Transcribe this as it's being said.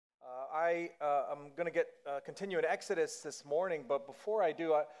I'm going to continue in Exodus this morning, but before I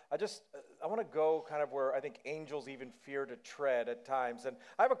do, I want to go kind of where I think angels even fear to tread at times. And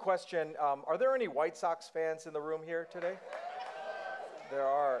I have a question. Are there any White Sox fans in the room here today? There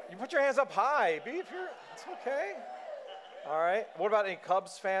are. You put your hands up high, B, if you're, it's okay. All right. What about any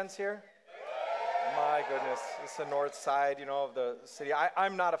Cubs fans here? My goodness, it's the north side, of the city.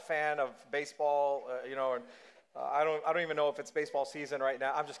 I'm not a fan of baseball, and I don't even know if it's baseball season right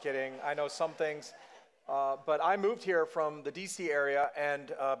now. I'm just kidding. I know some things, but I moved here from the D.C. area,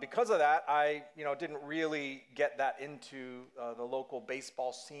 and because of that, I didn't really get that into the local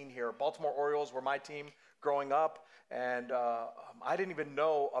baseball scene here. Baltimore Orioles were my team growing up, and I didn't even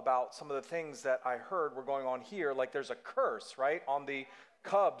know about some of the things that I heard were going on here. Like there's a curse, right, on the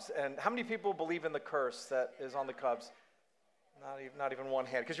Cubs. And how many people believe in the curse that is on the Cubs? Not even one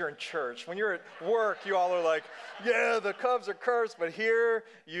hand, because you're in church. When you're at work, you all are like, yeah, the Cubs are cursed, but here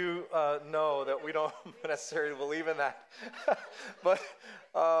you know that we don't necessarily believe in that. But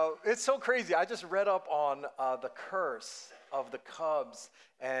it's so crazy. I just read up on the curse of the Cubs,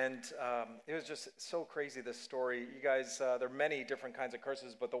 and it was just so crazy, this story. You guys, there are many different kinds of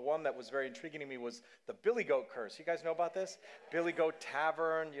curses, but the one that was very intriguing to me was the Billy Goat curse. You guys know about this? Billy Goat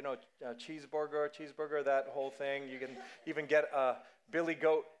Tavern, cheeseburger, that whole thing. You can even get a Billy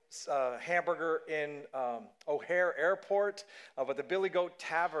Goat hamburger in O'Hare Airport, but the Billy Goat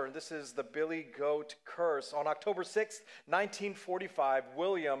Tavern, this is the Billy Goat curse. On October 6th, 1945,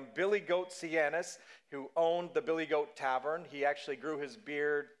 William Billy Goat Cianis, who owned the Billy Goat Tavern, he actually grew his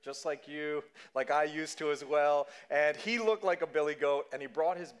beard just like you, like I used to as well, and he looked like a billy goat, and he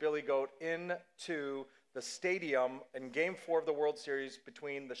brought his billy goat into the stadium in Game 4 of the World Series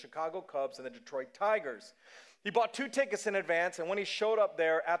between the Chicago Cubs and the Detroit Tigers. He bought 2 tickets in advance, and when he showed up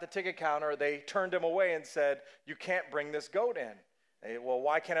there at the ticket counter, they turned him away and said, "You can't bring this goat in." Well,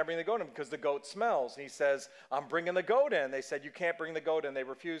 why can't I bring the goat in? Because the goat smells. And he says, "I'm bringing the goat in." They said, "You can't bring the goat in." They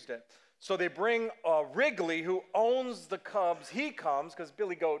refused it. So they bring Wrigley, who owns the Cubs. He comes, because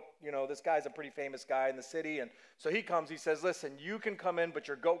Billy Goat, this guy's a pretty famous guy in the city. And so he comes. He says, "Listen, you can come in, but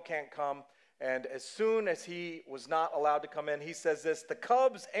your goat can't come." And as soon as he was not allowed to come in, he says this: "The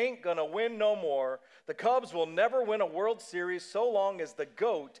Cubs ain't going to win no more. The Cubs will never win a World Series so long as the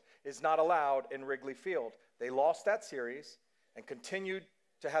GOAT is not allowed in Wrigley Field." They lost that series and continued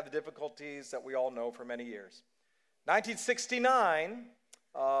to have the difficulties that we all know for many years. 1969,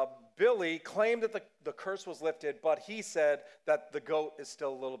 Billy claimed that the curse was lifted, but he said that the GOAT is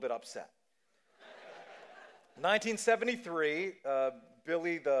still a little bit upset. 1973,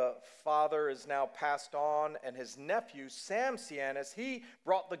 Billy, the father, is now passed on, and his nephew, Sam Cianis, he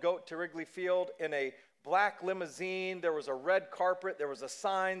brought the goat to Wrigley Field in a black limousine. There was a red carpet. There was a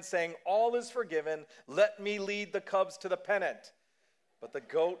sign saying, "All is forgiven. Let me lead the Cubs to the pennant." But the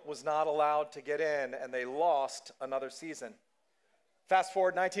goat was not allowed to get in, and they lost another season. Fast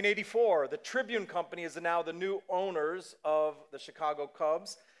forward 1984, the Tribune Company is now the new owners of the Chicago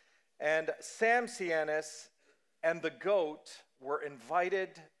Cubs, and Sam Cianis and the GOAT were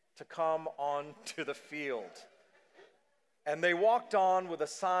invited to come on to the field. And they walked on with a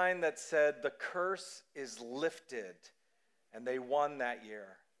sign that said, "The curse is lifted." And they won that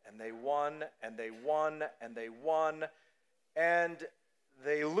year. And they won, and they won, and they won. And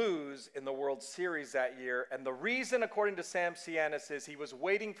they lose in the World Series that year. And the reason, according to Sam Cianis, is he was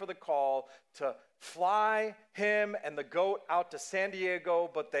waiting for the call to fly him and the GOAT out to San Diego,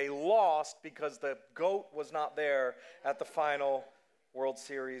 but they lost because the GOAT was not there at the final World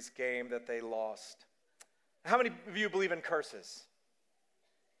Series game that they lost. How many of you believe in curses?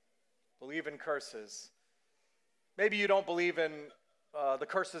 Believe in curses. Maybe you don't believe in the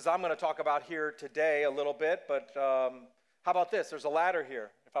curses I'm going to talk about here today a little bit, but how about this? There's a ladder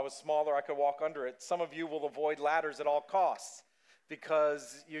here. If I was smaller, I could walk under it. Some of you will avoid ladders at all costs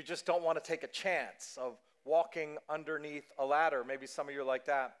because you just don't want to take a chance of walking underneath a ladder. Maybe some of you are like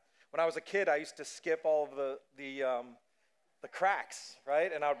that. When I was a kid, I used to skip all of the cracks,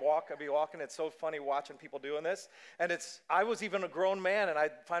 right? And I'd be walking. It's so funny watching people doing this. And I was even a grown man, and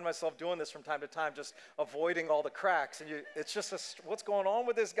I'd find myself doing this from time to time, just avoiding all the cracks. And it's just, what's going on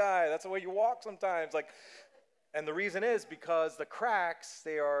with this guy? That's the way you walk sometimes. And the reason is because the cracks,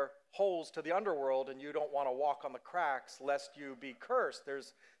 they are holes to the underworld, and you don't want to walk on the cracks lest you be cursed.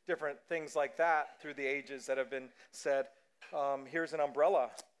 There's different things like that through the ages that have been said. Here's an umbrella.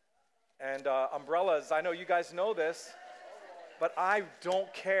 And umbrellas, I know you guys know this, but I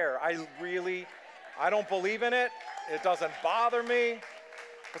don't care. I don't believe in it. It doesn't bother me.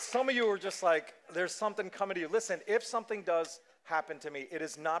 But some of you are just like, there's something coming to you. Listen, if something does happen to me, it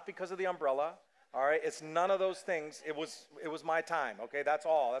is not because of the umbrella. All right, it's none of those things. It was my time, okay? That's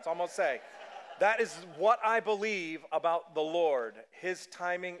all I'm going to say. That is what I believe about the Lord. His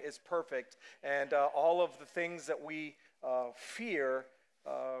timing is perfect, and all of the things that we fear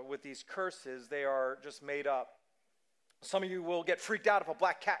with these curses, they are just made up. Some of you will get freaked out if a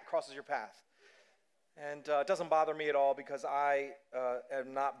black cat crosses your path. And it doesn't bother me at all because I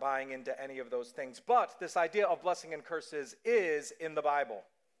am not buying into any of those things. But this idea of blessing and curses is in the Bible.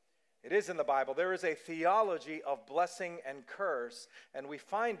 It is in the Bible. There is a theology of blessing and curse, and we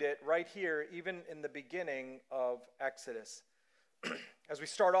find it right here, even in the beginning of Exodus. As we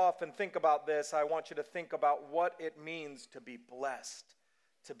start off and think about this, I want you to think about what it means to be blessed.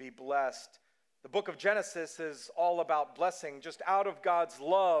 To be blessed. The book of Genesis is all about blessing, just out of God's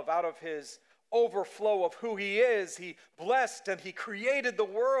love, out of his overflow of who he is. He blessed and he created the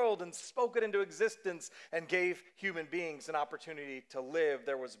world and spoke it into existence and gave human beings an opportunity to live.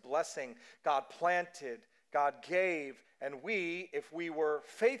 There was blessing. God planted, God gave, and we, if we were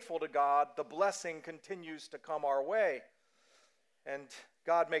faithful to God, the blessing continues to come our way. And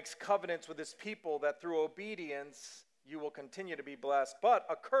God makes covenants with his people that through obedience you will continue to be blessed. But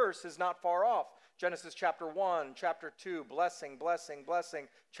a curse is not far off. Genesis chapter 1, chapter 2, blessing, blessing, blessing.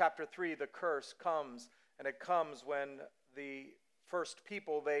 Chapter 3, the curse comes. And it comes when the first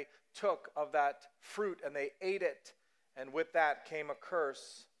people, they took of that fruit and they ate it. And with that came a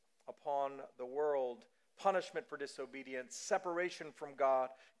curse upon the world. Punishment for disobedience, separation from God,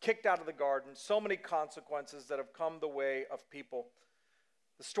 kicked out of the garden. So many consequences that have come the way of people.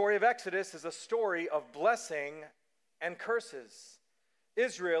 The story of Exodus is a story of blessing and curses.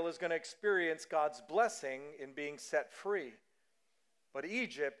 Israel is going to experience God's blessing in being set free. But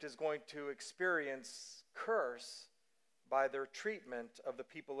Egypt is going to experience curse by their treatment of the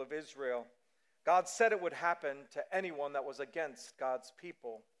people of Israel. God said it would happen to anyone that was against God's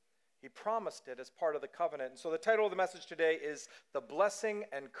people. He promised it as part of the covenant. And so the title of the message today is The Blessing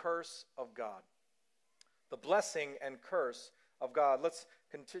and Curse of God. The Blessing and Curse of God. Let's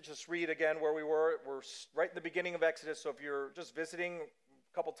just read again where we were. We're right in the beginning of Exodus, so if you're just visiting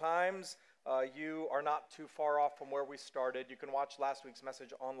a couple times, you are not too far off from where we started. You can watch last week's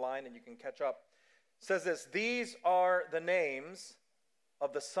message online and you can catch up. It says this, these are the names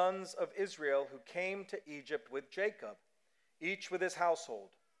of the sons of Israel who came to Egypt with Jacob, each with his household.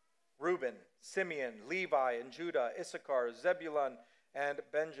 Reuben, Simeon, Levi, and Judah, Issachar, Zebulun, and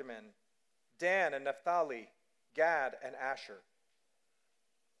Benjamin, Dan and Naphtali, Gad and Asher.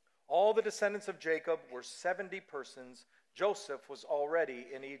 All the descendants of Jacob were 70 persons. Joseph was already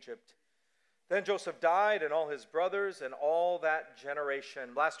in Egypt. Then Joseph died, and all his brothers, and all that generation.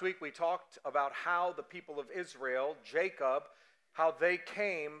 Last week we talked about how the people of Israel, Jacob, how they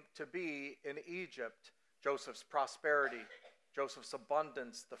came to be in Egypt. Joseph's prosperity, Joseph's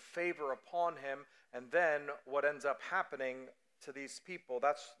abundance, the favor upon him, and then what ends up happening to these people.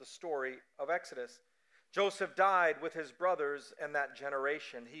 That's the story of Exodus. Joseph died with his brothers and that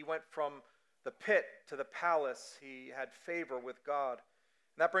generation. He went from the pit to the palace. He had favor with God.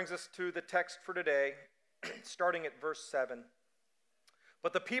 And that brings us to the text for today, starting at verse 7.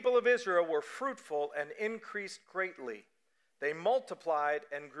 But the people of Israel were fruitful and increased greatly. They multiplied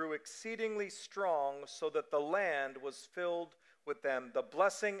and grew exceedingly strong, so that the land was filled with them. The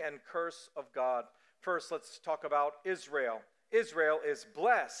blessing and curse of God. First, let's talk about Israel. Israel is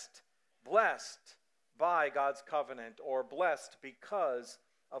blessed by God's covenant, or blessed because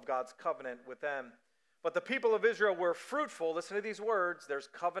of God's covenant with them. But the people of Israel were fruitful. Listen to these words. There's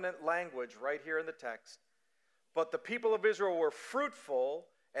covenant language right here in the text. But the people of Israel were fruitful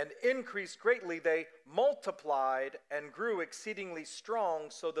and increased greatly. They multiplied and grew exceedingly strong,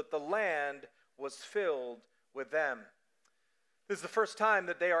 so that the land was filled with them. This is the first time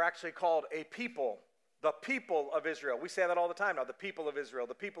that they are actually called a people. The people of Israel. We say that all the time now. The people of Israel.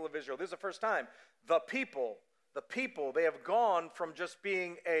 The people of Israel. This is the first time. The people. They have gone from just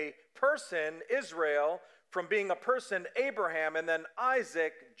being a person, Israel, from being a person, Abraham, and then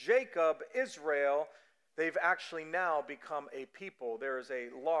Isaac, Jacob, Israel. They've actually now become a people. There is a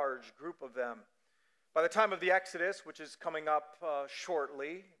large group of them. By the time of the Exodus, which is coming up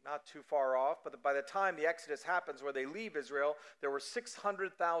shortly, not too far off, but by the time the Exodus happens where they leave Israel, there were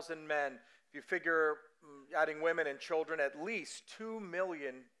 600,000 men. If you figure adding women and children, at least 2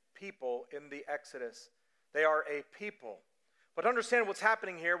 million people in the Exodus. They are a people. But to understand what's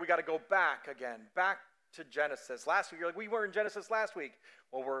happening here, we got to go back again, back to Genesis. Last week, you're like, we were in Genesis last week.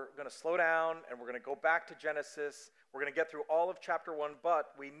 Well, we're going to slow down and we're going to go back to Genesis. We're going to get through all of chapter 1,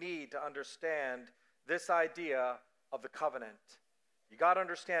 but we need to understand this idea of the covenant. You got to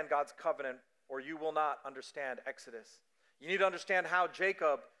understand God's covenant, or you will not understand Exodus. You need to understand how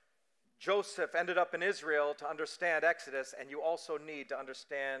Jacob Joseph ended up in Israel to understand Exodus, and you also need to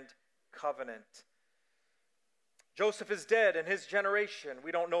understand covenant. Joseph is dead in his generation.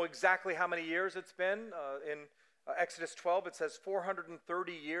 We don't know exactly how many years it's been. In Exodus 12, it says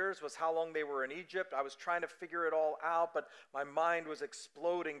 430 years was how long they were in Egypt. I was trying to figure it all out, but my mind was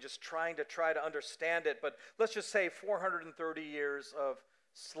exploding just trying to understand it. But let's just say 430 years of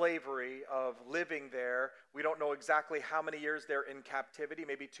slavery, of living there. We don't know exactly how many years they're in captivity,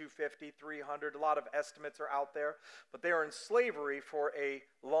 maybe 250, 300. A lot of estimates are out there. But they are in slavery for a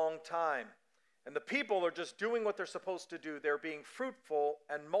long time. And the people are just doing what they're supposed to do. They're being fruitful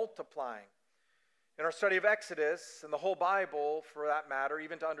and multiplying. In our study of Exodus, and the whole Bible for that matter,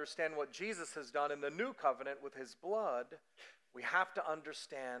 even to understand what Jesus has done in the new covenant with his blood, we have to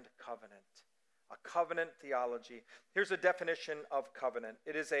understand covenant. A covenant theology. Here's a definition of covenant.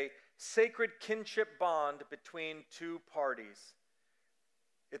 It is a sacred kinship bond between two parties.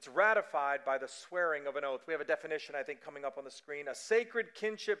 It's ratified by the swearing of an oath. We have a definition, I think, coming up on the screen. A sacred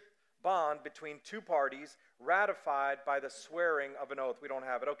kinship bond between two parties ratified by the swearing of an oath. We don't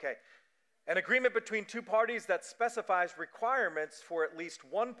have it. Okay. An agreement between two parties that specifies requirements for at least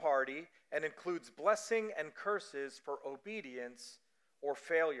one party and includes blessing and curses for obedience or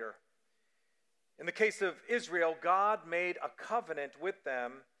failure. In the case of Israel, God made a covenant with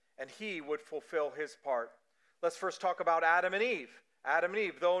them, and he would fulfill his part. Let's first talk about Adam and Eve. Adam and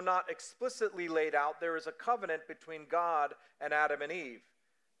Eve, though not explicitly laid out, there is a covenant between God and Adam and Eve.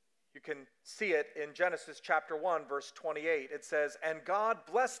 You can see it in Genesis chapter 1, verse 28. It says, "And God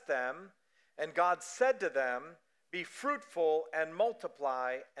blessed them, and God said to them, 'Be fruitful and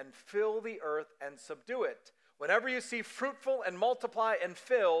multiply and fill the earth and subdue it.'" Whenever you see fruitful and multiply and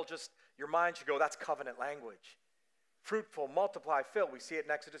fill, just your mind should go, that's covenant language. Fruitful, multiply, fill. We see it in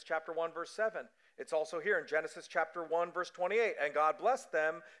Exodus chapter 1, verse 7. It's also here in Genesis chapter 1, verse 28. "And God blessed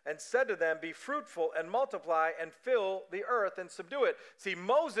them and said to them, 'Be fruitful and multiply and fill the earth and subdue it.'" See,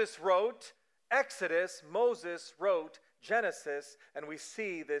 Moses wrote Exodus, Moses wrote Genesis, and we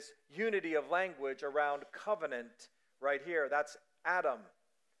see this unity of language around covenant right here. That's Adam.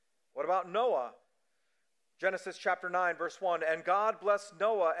 What about Noah? Genesis chapter 9, verse 1, "And God blessed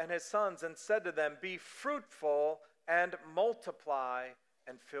Noah and his sons and said to them, 'Be fruitful and multiply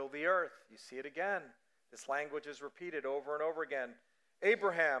and fill the earth.'" You see it again. This language is repeated over and over again.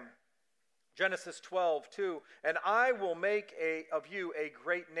 Abraham, Genesis 12, 2, "And I will make of you a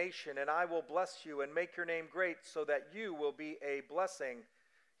great nation, and I will bless you and make your name great so that you will be a blessing."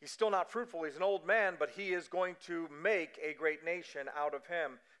 He's still not fruitful. He's an old man, but he is going to make a great nation out of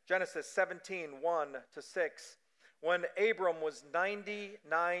him. Genesis 17, 1-6. "When Abram was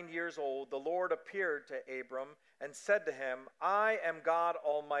 99 years old, the Lord appeared to Abram and said to him, 'I am God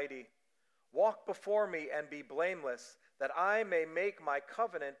Almighty. Walk before me and be blameless, that I may make my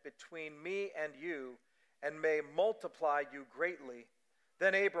covenant between me and you, and may multiply you greatly.'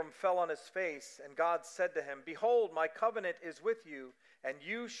 Then Abram fell on his face, and God said to him, 'Behold, my covenant is with you, and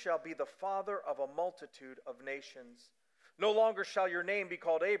you shall be the father of a multitude of nations. No longer shall your name be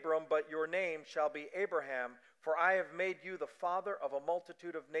called Abram, but your name shall be Abraham, for I have made you the father of a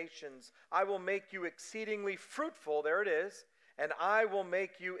multitude of nations. I will make you exceedingly fruitful,'" there it is, "'and I will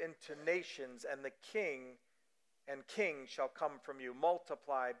make you into nations, and kings shall come from you.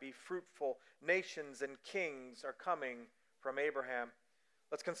 Multiply, be fruitful. Nations and kings are coming from Abraham.'"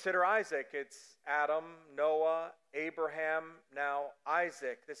 Let's consider Isaac. It's Adam, Noah, Abraham, now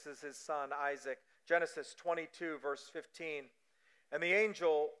Isaac. This is his son, Isaac. Genesis 22, verse 15. "And the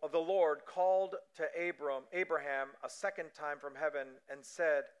angel of the Lord called to Abraham a second time from heaven and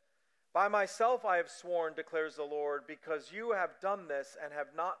said, 'By myself I have sworn, declares the Lord, because you have done this and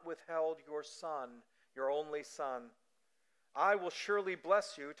have not withheld your son, your only son. I will surely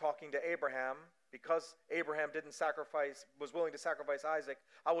bless you,'" talking to Abraham, because Abraham was willing to sacrifice Isaac.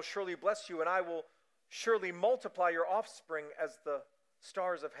 "I will surely bless you, and I will surely multiply your offspring as the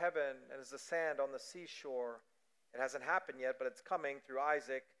stars of heaven and as the sand on the seashore." It hasn't happened yet, but it's coming through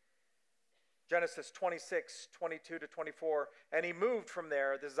Isaac. Genesis 26, 22-24. "And he moved from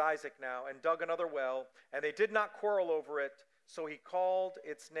there," this is Isaac now, "and dug another well, and they did not quarrel over it. So he called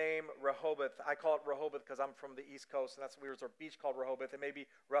its name Rehoboth." I call it Rehoboth because I'm from the East Coast, and there's a beach called Rehoboth. It may be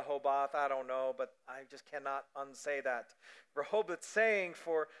Rehoboth, I don't know, but I just cannot unsay that. "Rehoboth, saying,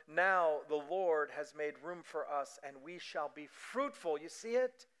 'For now the Lord has made room for us, and we shall be fruitful.'" You see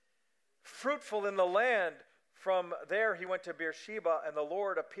it? "Fruitful in the land. From there he went to Beersheba, and the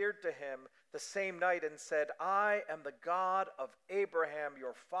Lord appeared to him the same night and said, 'I am the God of Abraham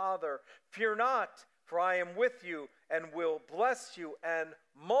your father. Fear not, for I am with you and will bless you and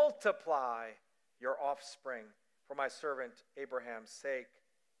multiply your offspring for my servant Abraham's sake.'"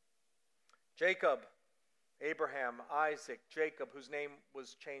 Jacob, Abraham, Isaac, Jacob, whose name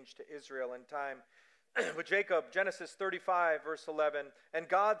was changed to Israel in time. With Jacob, Genesis 35, verse 11, and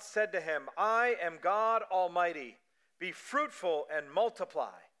God said to him, I am God Almighty. Be fruitful and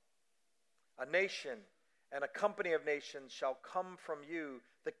multiply. A nation and a company of nations shall come from you.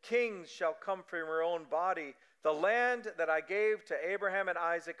 The kings shall come from your own body. The land that I gave to Abraham and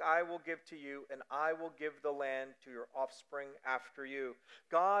Isaac I will give to you, and I will give the land to your offspring after you.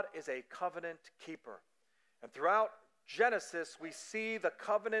 God is a covenant keeper. And throughout Genesis, we see the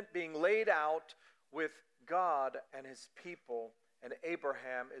covenant being laid out with God and his people, and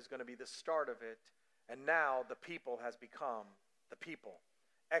Abraham is going to be the start of it. And now the people has become the people.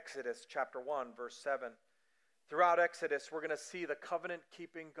 Exodus chapter 1, verse 7. Throughout Exodus, we're going to see the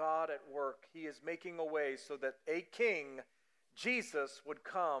covenant-keeping God at work. He is making a way so that a king, Jesus, would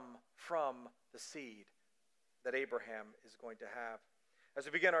come from the seed that Abraham is going to have. As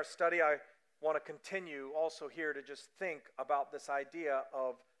we begin our study, I want to continue also here to just think about this idea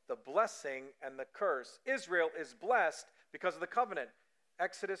of the blessing and the curse. Israel is blessed because of the covenant.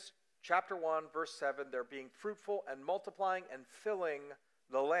 Exodus chapter 1, verse 7, they're being fruitful and multiplying and filling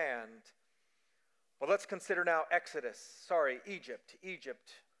the land. But let's consider now Egypt.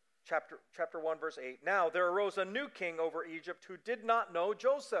 Egypt, chapter 1, verse 8. Now there arose a new king over Egypt who did not know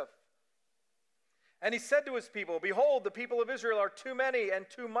Joseph. And he said to his people, behold, the people of Israel are too many and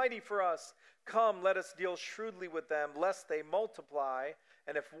too mighty for us. Come, let us deal shrewdly with them, lest they multiply.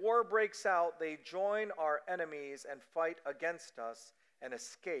 And if war breaks out, they join our enemies and fight against us and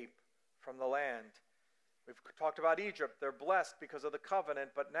escape from the land. We've talked about Egypt. They're blessed because of the covenant,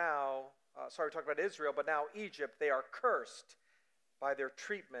 but now, we talked about Israel, but now Egypt, they are cursed by their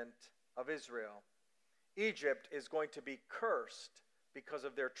treatment of Israel. Egypt is going to be cursed because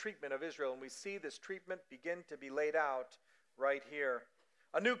of their treatment of Israel, and we see this treatment begin to be laid out right here.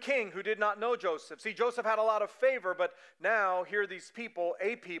 A new king who did not know Joseph. See, Joseph had a lot of favor, but now here are these people,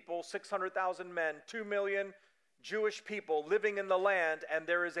 600,000 men, 2 million Jewish people living in the land, and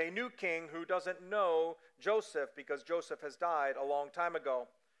there is a new king who doesn't know Joseph because Joseph has died a long time ago.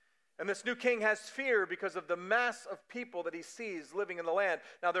 And this new king has fear because of the mass of people that he sees living in the land.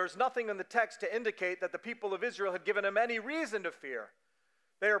 Now, there's nothing in the text to indicate that the people of Israel had given him any reason to fear.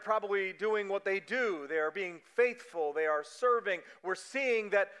 They are probably doing what they do. They are being faithful. They are serving. We're seeing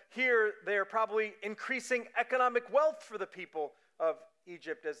that here they are probably increasing economic wealth for the people of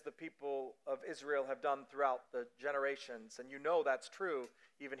Egypt as the people of Israel have done throughout the generations. And you know that's true.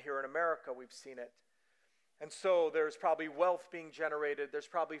 Even here in America, we've seen it. And so there's probably wealth being generated. There's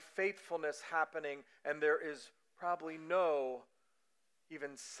probably faithfulness happening. And there is probably no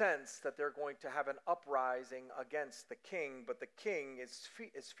even sense that they're going to have an uprising against the king. But the king is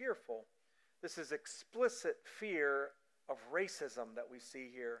fearful. This is explicit fear of racism that we see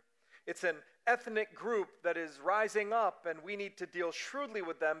here. It's an ethnic group that is rising up, and we need to deal shrewdly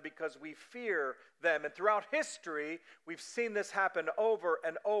with them because we fear them. And throughout history, we've seen this happen over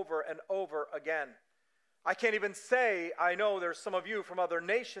and over and over again. I can't even say, I know there's some of you from other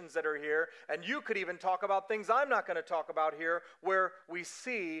nations that are here, and you could even talk about things I'm not going to talk about here, where we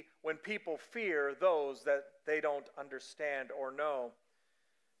see when people fear those that they don't understand or know.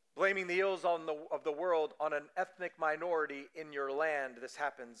 Blaming the ills of the world on an ethnic minority in your land. This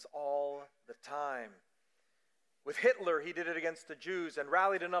happens all the time. With Hitler, he did it against the Jews and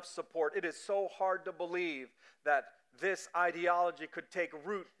rallied enough support. It is so hard to believe that this ideology could take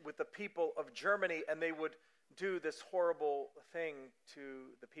root with the people of Germany and they would do this horrible thing to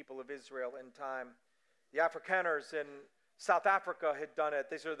the people of Israel in time. The Afrikaners in South Africa had done it.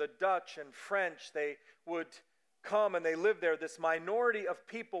 These are the Dutch and French. They would come and they live there, this minority of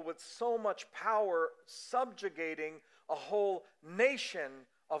people with so much power subjugating a whole nation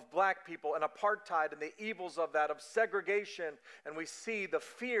of black people and apartheid and the evils of that, of segregation. And we see the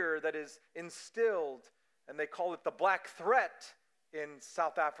fear that is instilled, and they call it the black threat in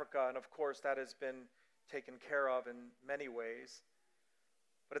South Africa. And of course, that has been taken care of in many ways.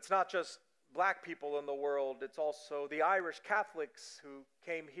 But it's not just black people in the world, it's also the Irish Catholics who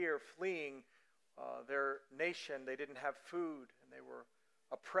came here fleeing their nation. They didn't have food, and they were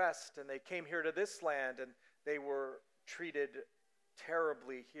oppressed, and they came here to this land, and they were treated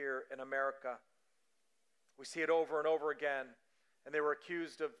terribly here in America. We see it over and over again, and they were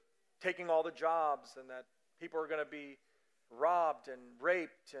accused of taking all the jobs, and that people are going to be robbed and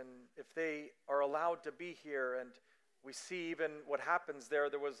raped, and if they are allowed to be here. And we see even what happens there.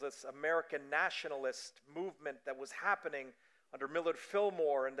 There was this American nationalist movement that was happening under Millard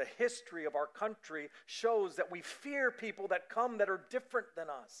Fillmore, and the history of our country shows that we fear people that come that are different than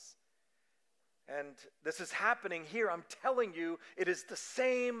us. And this is happening here. I'm telling you, it is the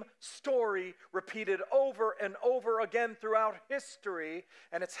same story repeated over and over again throughout history.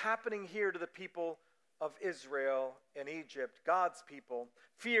 And it's happening here to the people of Israel and Egypt, God's people.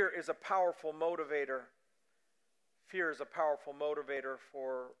 Fear is a powerful motivator. Fear is a powerful motivator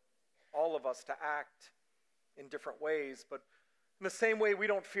for all of us to act in different ways. But in the same way, we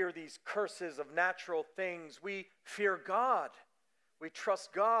don't fear these curses of natural things. We fear God. We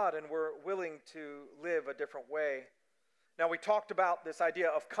trust God, and we're willing to live a different way. Now, we talked about this idea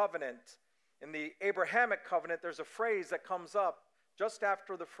of covenant. In the Abrahamic covenant, there's a phrase that comes up just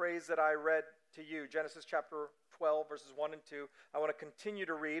after the phrase that I read to you, Genesis chapter 12, verses 1 and 2. I want to continue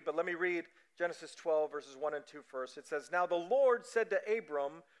to read, but let me read Genesis 12, verses 1 and 2 first. It says, "Now the Lord said to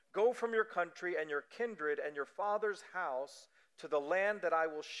Abram, 'Go from your country and your kindred and your father's house to the land that I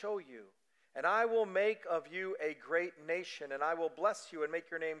will show you. And I will make of you a great nation, and I will bless you and make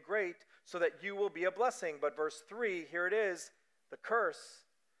your name great, so that you will be a blessing.'" But verse 3, here it is, the curse.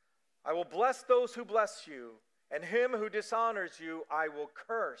 "I will bless those who bless you, and him who dishonors you I will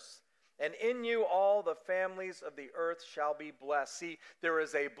curse. And in you all the families of the earth shall be blessed." See, there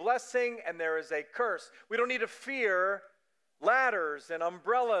is a blessing and there is a curse. We don't need to fear ladders and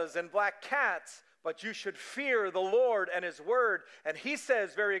umbrellas and black cats, but you should fear the Lord and his word. And he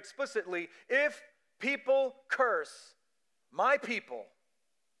says very explicitly, if people curse my people,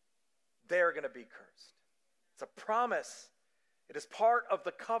 they're going to be cursed. It's a promise. It is part of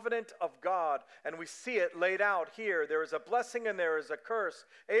the covenant of God, and we see it laid out here. There is a blessing and there is a curse.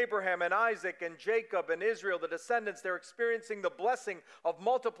 Abraham and Isaac and Jacob and Israel, the descendants, they're experiencing the blessing of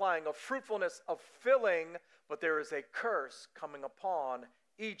multiplying, of fruitfulness, of filling, but there is a curse coming upon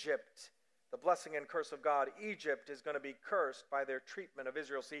Egypt. The blessing and curse of God. Egypt is going to be cursed by their treatment of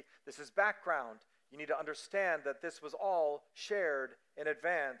Israel. See, this is background. You need to understand that this was all shared in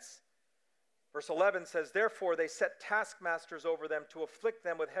advance. Verse 11 says, "Therefore they set taskmasters over them to afflict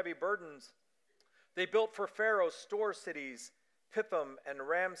them with heavy burdens. They built for Pharaoh store cities, Pithom and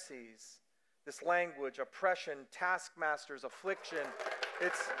Ramses." This language, oppression, taskmasters, affliction,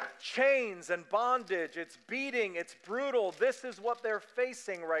 it's chains and bondage, it's beating, it's brutal. This is what they're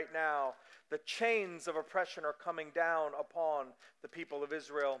facing right now. The chains of oppression are coming down upon the people of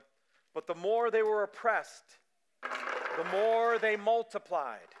Israel. But the more they were oppressed, the more they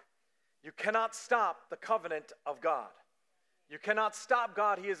multiplied. You cannot stop the covenant of God. You cannot stop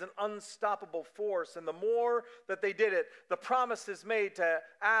God. He is an unstoppable force. And the more that they did it, the promises made to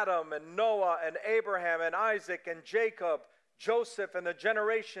Adam and Noah and Abraham and Isaac and Jacob, Joseph and the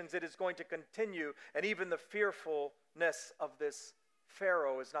generations, it is going to continue. And even the fearfulness of this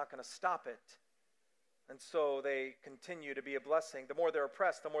Pharaoh is not going to stop it. And so they continue to be a blessing. The more they're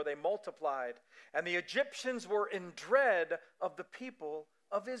oppressed, the more they multiplied. And the Egyptians were in dread of the people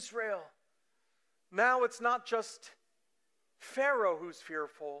of Israel. Now it's not just Pharaoh who's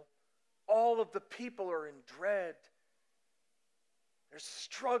fearful. All of the people are in dread. They're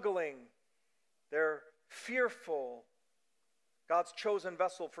struggling. They're fearful. God's chosen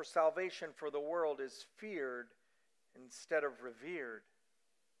vessel for salvation for the world is feared instead of revered.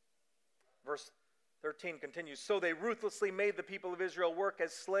 Verse 13 continues, "So they ruthlessly made the people of Israel work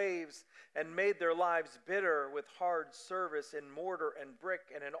as slaves and made their lives bitter with hard service in mortar and brick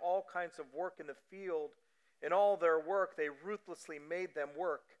and in all kinds of work in the field. In all their work, they ruthlessly made them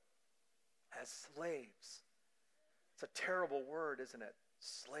work as slaves." It's a terrible word, isn't it?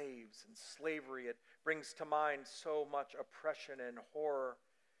 Slaves and slavery. It brings to mind so much oppression and horror.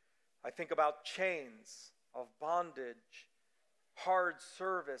 I think about chains of bondage, hard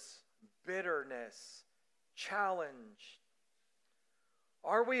service, bitterness, challenge.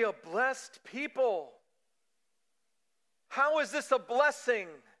 Are we a blessed people? How is this a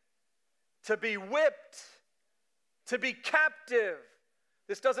blessing? To be whipped, to be captive.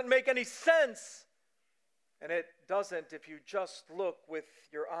 This doesn't make any sense. And it doesn't if you just look with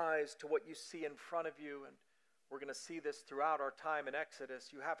your eyes to what you see in front of you. And we're going to see this throughout our time in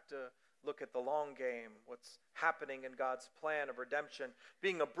Exodus. You have to look at the long game, what's happening in God's plan of redemption.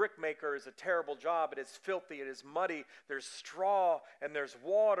 Being a brick maker is a terrible job. It is filthy. It is muddy. There's straw and there's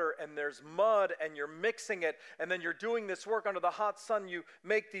water and there's mud and you're mixing it. And then you're doing this work under the hot sun. You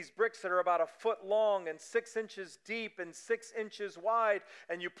make these bricks that are about 1 foot long and 6 inches deep and 6 inches wide.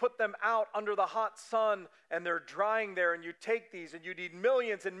 And you put them out under the hot sun and they're drying there. And you take these and you need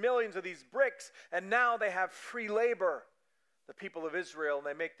millions and millions of these bricks. And now they have free labor. The people of Israel, and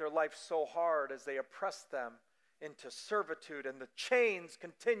they make their life so hard as they oppress them into servitude, and the chains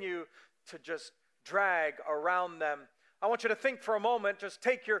continue to just drag around them. I want you to think for a moment, just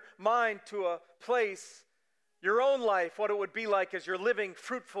take your mind to a place your own life, what it would be like as you're living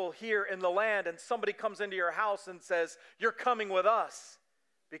fruitful here in the land and somebody comes into your house and says, you're coming with us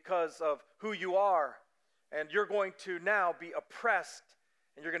because of who you are, and you're going to now be oppressed,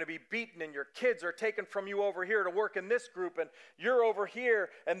 and you're going to be beaten, and your kids are taken from you over here to work in this group, and you're over here,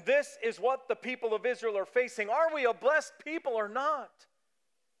 and this is what the people of Israel are facing. Are we a blessed people or not?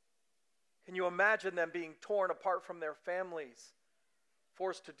 Can you imagine them being torn apart from their families,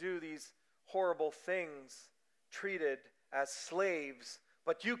 forced to do these horrible things, treated as slaves?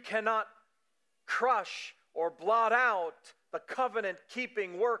 But you cannot crush or blot out the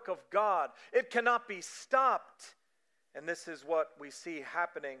covenant-keeping work of God. It cannot be stopped. And this is what we see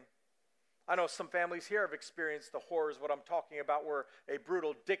happening. I know some families here have experienced the horrors, what I'm talking about, where a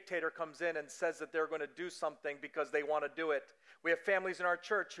brutal dictator comes in and says that they're going to do something because they want to do it. We have families in our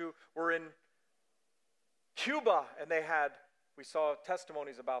church who were in Cuba, and we saw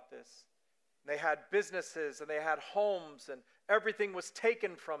testimonies about this. They had businesses, and they had homes, and everything was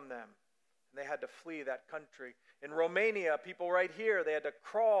taken from them. And they had to flee that country. In Romania, people right here, they had to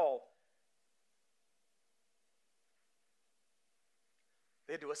crawl.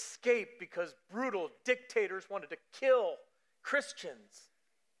 They had to escape because brutal dictators wanted to kill Christians.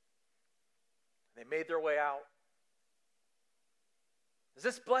 They made their way out. Is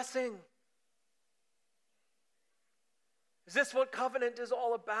this blessing? Is this what covenant is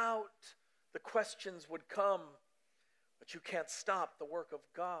all about? The questions would come, but you can't stop the work of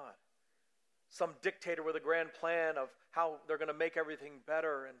God. Some dictator with a grand plan of how they're going to make everything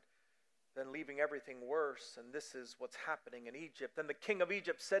better and then leaving everything worse. And this is what's happening in Egypt. Then the king of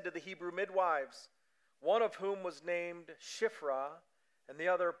Egypt said to the Hebrew midwives, one of whom was named Shiphrah and the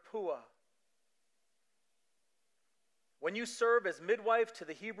other Puah, when you serve as midwife to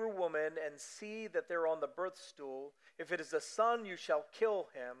the Hebrew woman and see that they're on the birth stool, if it is a son, you shall kill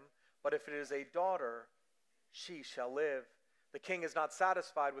him, but if it is a daughter, she shall live. The king is not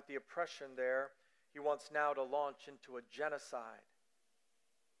satisfied with the oppression there. He wants now to launch into a genocide.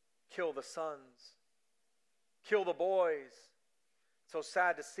 Kill the sons. Kill the boys. So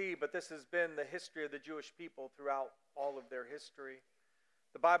sad to see, but this has been the history of the Jewish people throughout all of their history.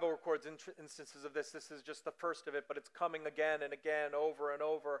 The Bible records instances of this. This is just the first of it, but it's coming again and again, over and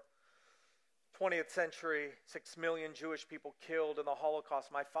over. 20th century, 6 million Jewish people killed in the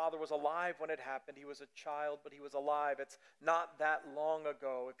Holocaust. My father was alive when it happened. He was a child, but he was alive. It's not that long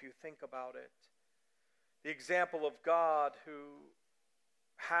ago, if you think about it. The example of God who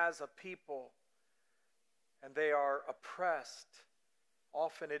has a people and they are oppressed.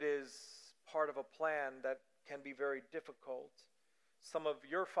 Often it is part of a plan that can be very difficult. Some of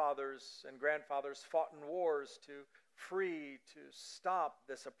your fathers and grandfathers fought in wars to stop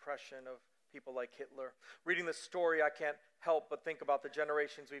this oppression of people like Hitler. Reading this story, I can't help but think about the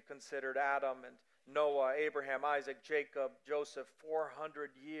generations we've considered: Adam and Noah, Abraham, Isaac, Jacob, Joseph.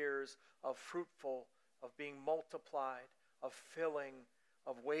 400 years of fruitful, of being multiplied, of filling,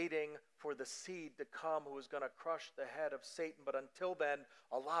 of waiting for the seed to come who is going to crush the head of Satan. But until then,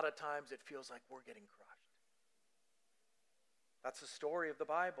 a lot of times it feels like we're getting crushed. That's the story of the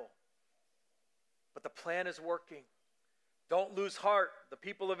Bible. But the plan is working. Don't lose heart. The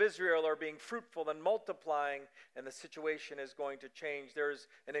people of Israel are being fruitful and multiplying, and the situation is going to change. There's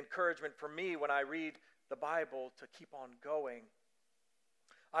an encouragement for me when I read the Bible to keep on going.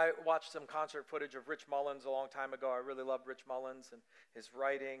 I watched some concert footage of Rich Mullins a long time ago. I really loved Rich Mullins and his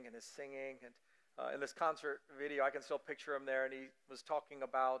writing and his singing. And in this concert video, I can still picture him there, and he was talking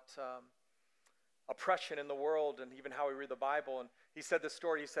about oppression in the world and even how we read the Bible. And he said this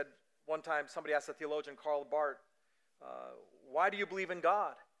story. He said one time somebody asked the theologian Karl Barth, why do you believe in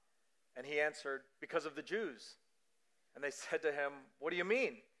God? And he answered, because of the Jews. And they said to him, what do you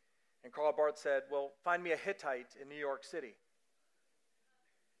mean? And Karl Barth said, well, find me a Hittite in New York City.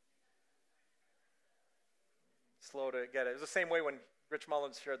 Slow to get it. It was the same way when Rich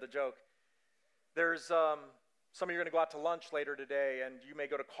Mullins shared the joke. There's some of you are going to go out to lunch later today, and you may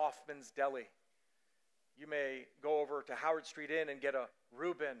go to Kaufman's Deli. You may go over to Howard Street Inn and get a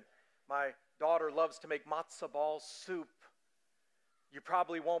Reuben. My daughter loves to make matzo ball soup. You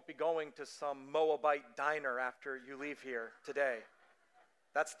probably won't be going to some Moabite diner after you leave here today.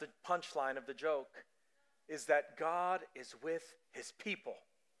 That's the punchline of the joke, is that God is with his people.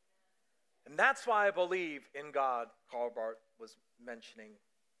 And that's why I believe in God, Karl Barth was mentioning,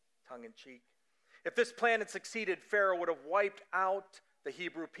 tongue-in-cheek. If this plan had succeeded, Pharaoh would have wiped out the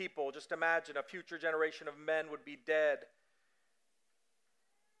Hebrew people. Just imagine a future generation of men would be dead.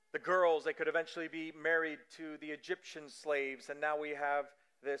 The girls, they could eventually be married to the Egyptian slaves, and now we have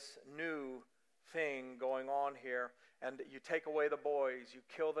this new thing going on here. And you take away the boys, you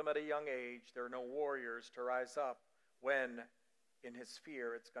kill them at a young age. There are no warriors to rise up when, in his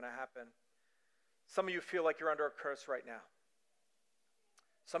fear, it's going to happen. Some of you feel like you're under a curse right now.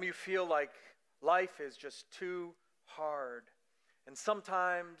 Some of you feel like life is just too hard. And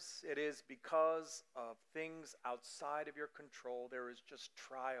sometimes it is because of things outside of your control. There is just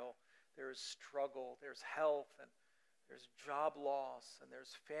trial, there is struggle, there's health, and there's job loss, and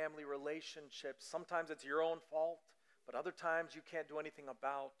there's family relationships. Sometimes it's your own fault, but other times you can't do anything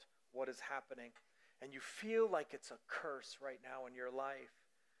about what is happening. And you feel like it's a curse right now in your life.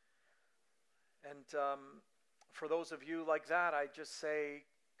 And for those of you like that, I just say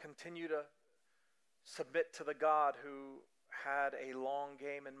continue to submit to the God who had a long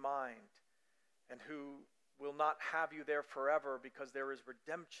game in mind and who will not have you there forever, because there is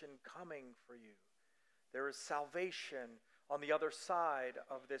redemption coming for you. There is salvation on the other side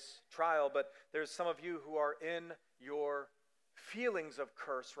of this trial, but there's some of you who are in your feelings of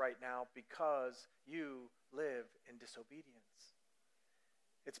curse right now because you live in disobedience.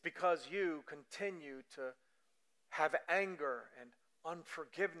 It's because you continue to have anger and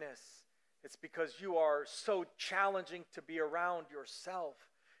unforgiveness. It's because you are so challenging to be around yourself.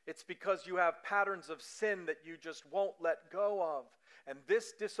 It's because you have patterns of sin that you just won't let go of. And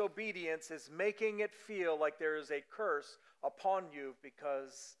this disobedience is making it feel like there is a curse upon you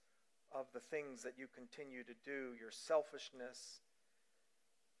because of the things that you continue to do, your selfishness.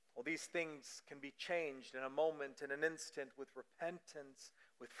 Well, these things can be changed in a moment, in an instant, with repentance,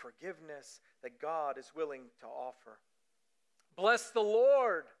 with forgiveness that God is willing to offer. Bless the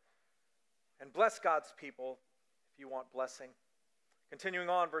Lord and bless God's people if you want blessing. Continuing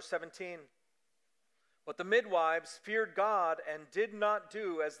on, verse 17. But the midwives feared God and did not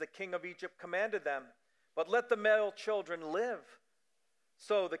do as the king of Egypt commanded them, but let the male children live.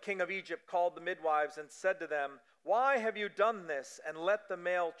 So the king of Egypt called the midwives and said to them, Why have you done this, and let the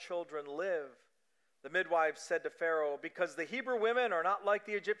male children live? The midwives said to Pharaoh, Because the Hebrew women are not like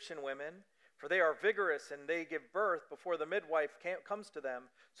the Egyptian women, for they are vigorous and they give birth before the midwife comes to them.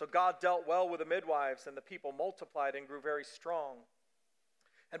 So God dealt well with the midwives, and the people multiplied and grew very strong.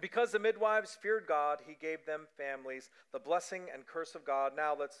 And because the midwives feared God, he gave them families, the blessing and curse of God.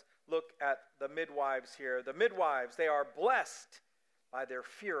 Now let's look at the midwives here. The midwives, they are blessed by their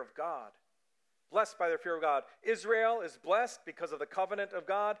fear of God. Blessed by their fear of God. Israel is blessed because of the covenant of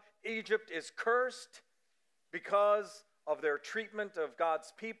God. Egypt is cursed because of their treatment of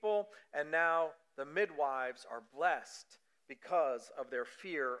God's people. And now the midwives are blessed because of their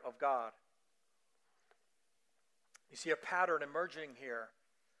fear of God. You see a pattern emerging here.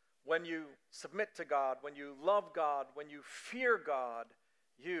 When you submit to God, when you love God, when you fear God,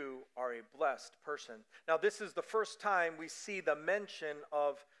 you are a blessed person. Now, this is the first time we see the mention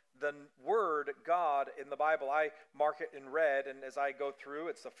of the word God in the Bible. I mark it in red, and as I go through,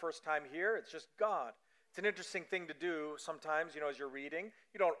 it's the first time here. It's just God. It's an interesting thing to do sometimes, as you're reading.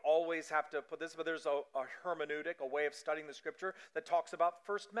 You don't always have to put this, but there's a hermeneutic, a way of studying the scripture that talks about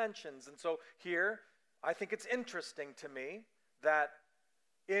first mentions. And so here, I think it's interesting to me that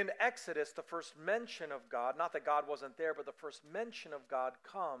in Exodus, the first mention of God, not that God wasn't there, but the first mention of God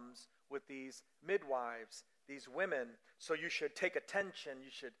comes with these midwives, these women. So you should take attention,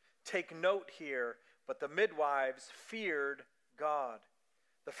 you should take note here. But the midwives feared God.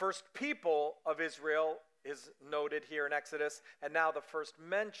 The first people of Israel is noted here in Exodus, and now the first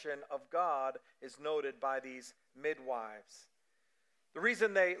mention of God is noted by these midwives. The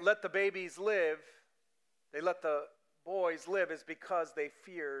reason they let the babies live, they let the boys live, is because they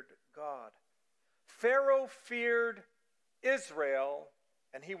feared God. Pharaoh feared Israel,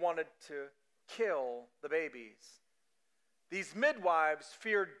 and he wanted to kill the babies. These midwives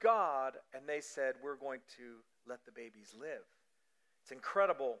feared God, and they said, we're going to let the babies live. It's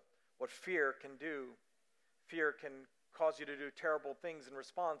incredible what fear can do. Fear can cause you to do terrible things in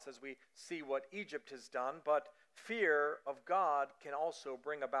response, as we see what Egypt has done, but fear of God can also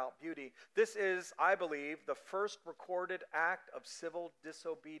bring about beauty. This is, I believe, the first recorded act of civil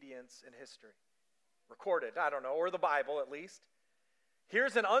disobedience in history. Recorded, I don't know, or the Bible at least.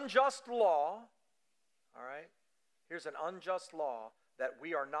 Here's an unjust law, all right? Here's an unjust law that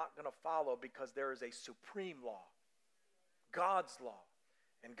we are not going to follow because there is a supreme law, God's law.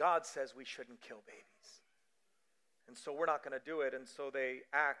 And God says we shouldn't kill babies. And so we're not going to do it. And so they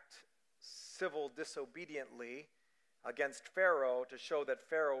act civil disobediently against Pharaoh to show that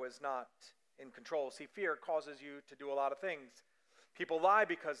Pharaoh is not in control. See, fear causes you to do a lot of things. People lie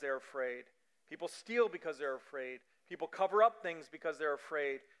because they're afraid. People steal because they're afraid. People cover up things because they're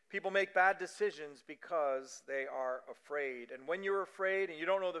afraid. People make bad decisions because they are afraid. And when you're afraid and you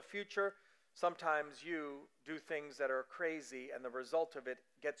don't know the future, Sometimes you do things that are crazy, and the result of it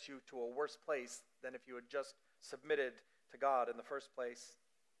gets you to a worse place than if you had just submitted to God in the first place.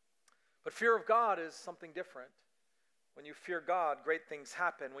 But fear of God is something different. When you fear God, great things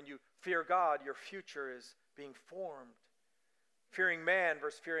happen. When you fear God, your future is being formed. Fearing man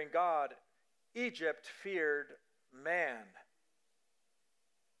versus fearing God. Egypt feared man.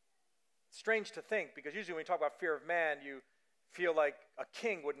 It's strange to think, because usually when you talk about fear of man, you feel like a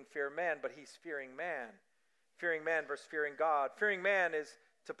king wouldn't fear man, but he's fearing man. Fearing man versus fearing God. Fearing man is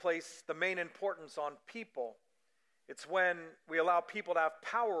to place the main importance on people. It's when we allow people to have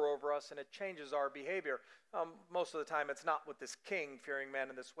power over us and it changes our behavior. Most of the time it's not with this king fearing man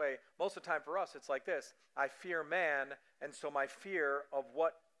in this way. Most of the time for us it's like this. I fear man, and so my fear of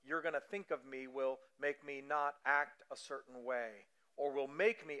what you're going to think of me will make me not act a certain way, or will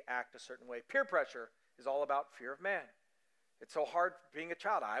make me act a certain way. Peer pressure is all about fear of man. It's so hard being a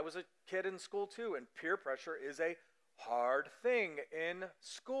child. I was a kid in school too, and peer pressure is a hard thing in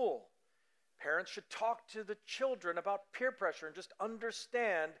school. Parents should talk to the children about peer pressure and just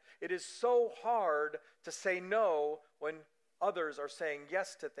understand it is so hard to say no when others are saying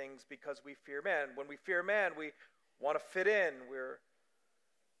yes to things because we fear man. When we fear man, we want to fit in. We're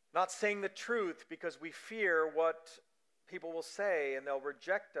not saying the truth because we fear what people will say and they'll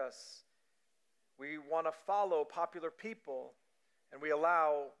reject us. We want to follow popular people, and we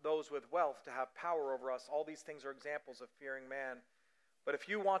allow those with wealth to have power over us. All these things are examples of fearing man. But if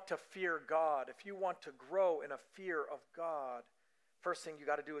you want to fear God, if you want to grow in a fear of God, first thing you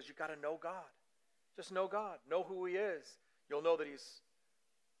got to do is you got to know God. Just know God. Know who he is. You'll know that he's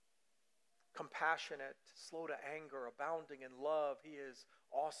compassionate, slow to anger, abounding in love. He is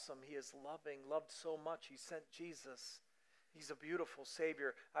awesome. He is loving, loved so much he sent Jesus. He's a beautiful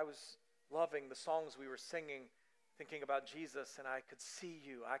Savior. I was loving the songs we were singing, thinking about Jesus, and I could see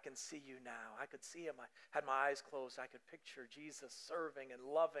you. I can see you now. I could see him. I had my eyes closed. I could picture Jesus serving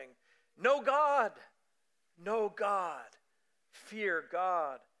and loving. Know God. Know God. Fear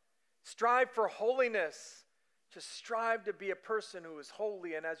God. Strive for holiness. Just strive to be a person who is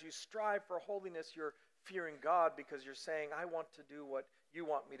holy, and as you strive for holiness, you're fearing God because you're saying, I want to do what you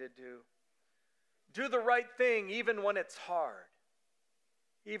want me to do. Do the right thing even when it's hard.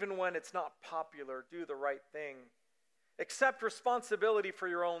 Even when it's not popular, do the right thing. Accept responsibility for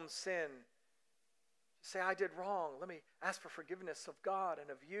your own sin. Say, I did wrong. Let me ask for forgiveness of God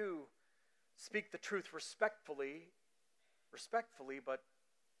and of you. Speak the truth respectfully, but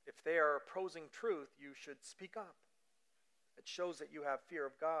if they are opposing truth, you should speak up. It shows that you have fear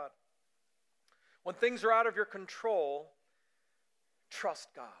of God. When things are out of your control, trust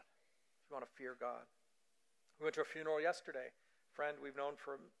God. If you want to fear God. We went to a funeral yesterday. Friend we've known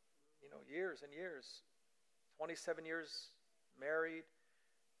for years and years. 27 years married,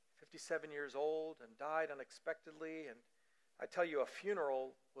 57 years old, and died unexpectedly. And I tell you, a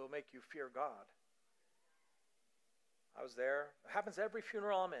funeral will make you fear God. I was there. It happens every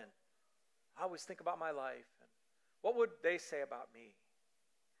funeral I'm in. I always think about my life. And what would they say about me?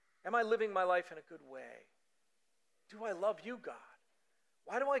 Am I living my life in a good way? Do I love you, God?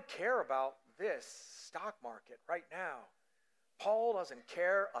 Why do I care about this stock market right now? Paul doesn't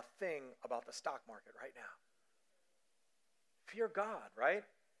care a thing about the stock market right now. Fear God, right?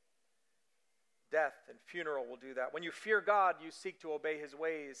 Death and funeral will do that. When you fear God, you seek to obey his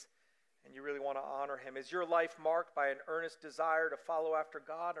ways, and you really want to honor him. Is your life marked by an earnest desire to follow after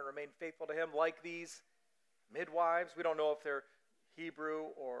God and remain faithful to him like these midwives? We don't know if they're Hebrew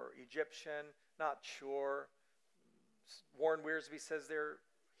or Egyptian, not sure. Warren Wiersbe says they're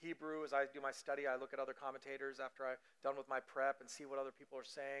Hebrew. As I do my study, I look at other commentators after I'm done with my prep and see what other people are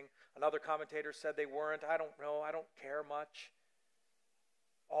saying. Another commentator said they weren't. I don't know. I don't care much.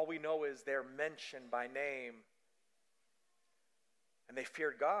 All we know is they're mentioned by name. And they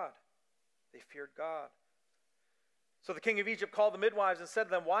feared God. They feared God. So the king of Egypt called the midwives and said to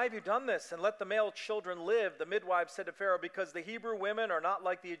them, why have you done this? And let the male children live. The midwives said to Pharaoh, because the Hebrew women are not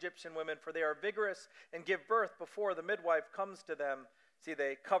like the Egyptian women, for they are vigorous and give birth before the midwife comes to them. See,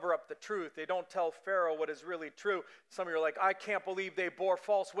 they cover up the truth. They don't tell Pharaoh what is really true. Some of you are like, I can't believe they bore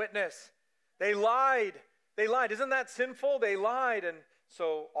false witness. They lied. They lied. Isn't that sinful? They lied. And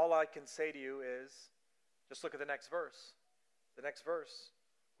so all I can say to you is, just look at the next verse. The next verse.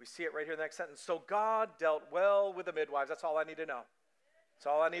 We see it right here in the next sentence. So God dealt well with the midwives. That's all I need to know. That's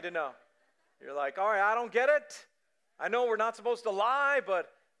all I need to know. You're like, all right, I don't get it. I know we're not supposed to lie, but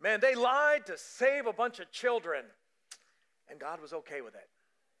man, they lied to save a bunch of children. And God was okay with it.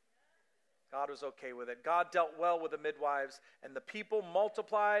 God was okay with it. God dealt well with the midwives, and the people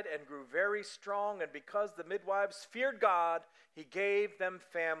multiplied and grew very strong. And because the midwives feared God, he gave them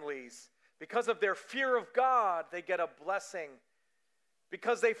families. Because of their fear of God, they get a blessing.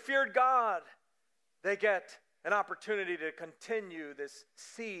 Because they feared God, they get an opportunity to continue this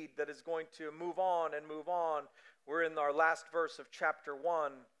seed that is going to move on and move on. We're in our last verse of chapter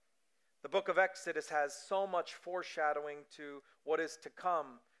 1. The book of Exodus has so much foreshadowing to what is to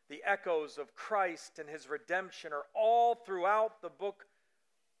come. The echoes of Christ and his redemption are all throughout the book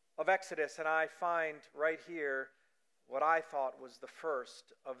of Exodus, and I find right here what I thought was the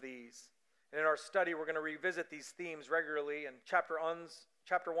first of these. And in our study, we're going to revisit these themes regularly, and chapter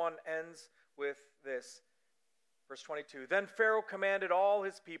 1 ends with this. Verse 22, then Pharaoh commanded all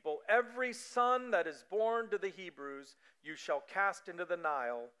his people, every son that is born to the Hebrews you shall cast into the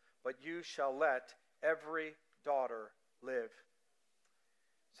Nile, but you shall let every daughter live.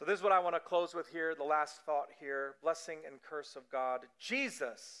 So this is what I want to close with here, the last thought here, blessing and curse of God.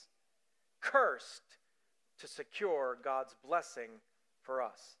 Jesus cursed to secure God's blessing for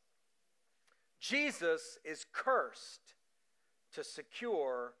us. Jesus is cursed to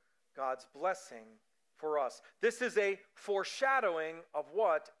secure God's blessing for us. This is a foreshadowing of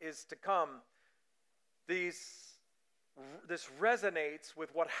what is to come. This resonates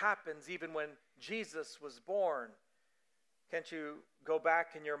with what happens even when Jesus was born. Can't you go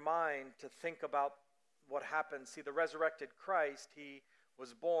back in your mind to think about what happened? See, the resurrected Christ, he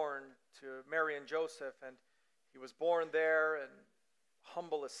was born to Mary and Joseph, and he was born there in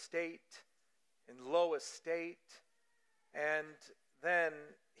humble estate, in low estate, and then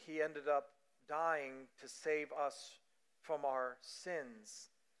he ended up dying to save us from our sins.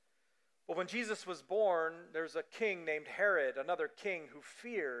 But when Jesus was born, there's a king named Herod, another king who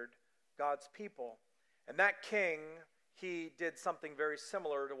feared God's people. And that king, he did something very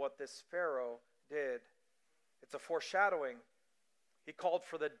similar to what this Pharaoh did. It's a foreshadowing. He called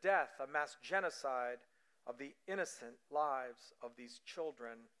for the death, a mass genocide of the innocent lives of these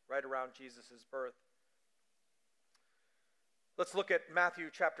children right around Jesus' birth. Let's look at Matthew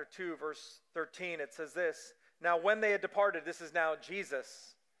chapter 2, verse 13. It says this, now when they had departed, this is now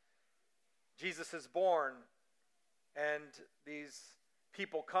Jesus. Jesus is born, and these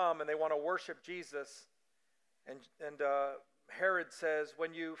people come and they want to worship Jesus. And Herod says,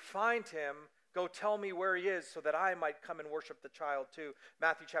 when you find him, go tell me where he is so that I might come and worship the child too.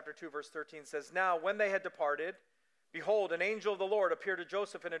 Matthew chapter 2, verse 13 says, now when they had departed, behold, an angel of the Lord appeared to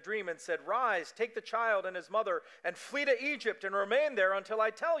Joseph in a dream and said, rise, take the child and his mother and flee to Egypt and remain there until I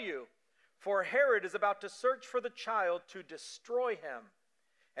tell you. For Herod is about to search for the child to destroy him.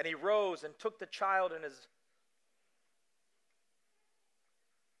 And he rose and took the child and his...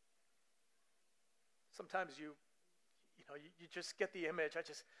 Sometimes you just get the image,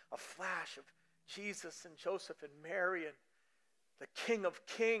 a flash of Jesus and Joseph and Mary and the King of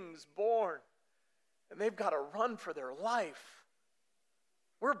Kings born. And they've got to run for their life.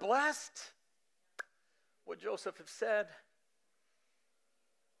 We're blessed. What Joseph have said.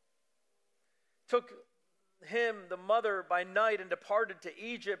 Took him, the mother, by night and departed to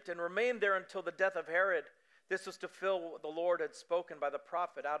Egypt and remained there until the death of Herod. This was to fulfill what the Lord had spoken by the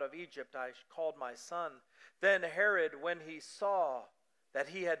prophet, out of Egypt I called my son. Then Herod, when he saw that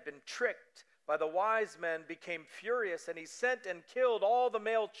he had been tricked by the wise men, became furious, and he sent and killed all the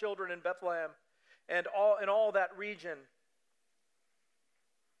male children in Bethlehem and in all that region.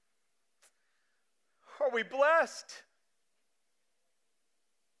 Are we blessed?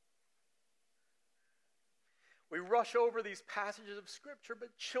 We rush over these passages of Scripture,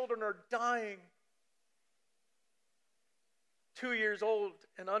 but children are dying. 2 years old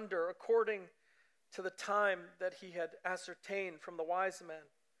and under, according to the time that he had ascertained from the wise men.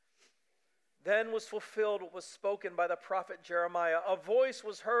 Then was fulfilled what was spoken by the prophet Jeremiah. A voice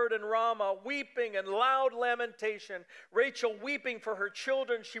was heard in Ramah, weeping and loud lamentation. Rachel weeping for her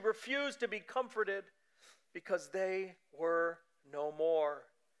children. She refused to be comforted because they were no more.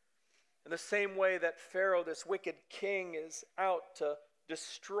 In the same way that Pharaoh, this wicked king, is out to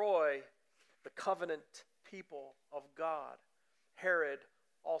destroy the covenant people of God, Herod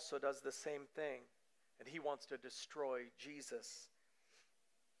also does the same thing, and he wants to destroy Jesus.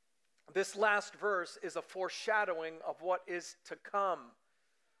 This last verse is a foreshadowing of what is to come.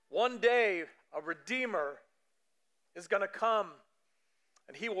 One day, a Redeemer is going to come,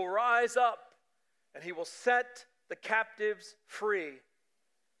 and he will rise up, and he will set the captives free.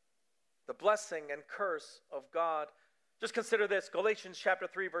 The blessing and curse of God. Just consider this, Galatians chapter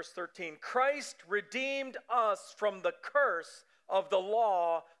 3, verse 13. Christ redeemed us from the curse of the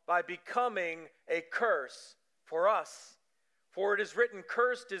law by becoming a curse for us. For it is written,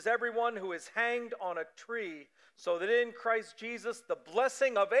 cursed is everyone who is hanged on a tree, so that in Christ Jesus the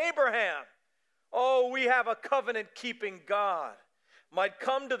blessing of Abraham, oh, we have a covenant-keeping God. might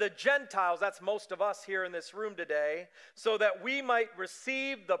come to the Gentiles, that's most of us here in this room today, so that we might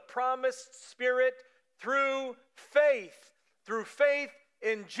receive the promised Spirit through faith. Through faith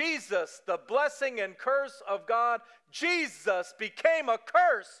in Jesus, the blessing and curse of God. Jesus became a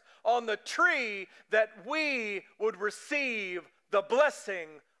curse on the tree that we would receive the blessing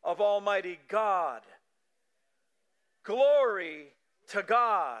of Almighty God. Glory to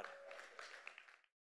God.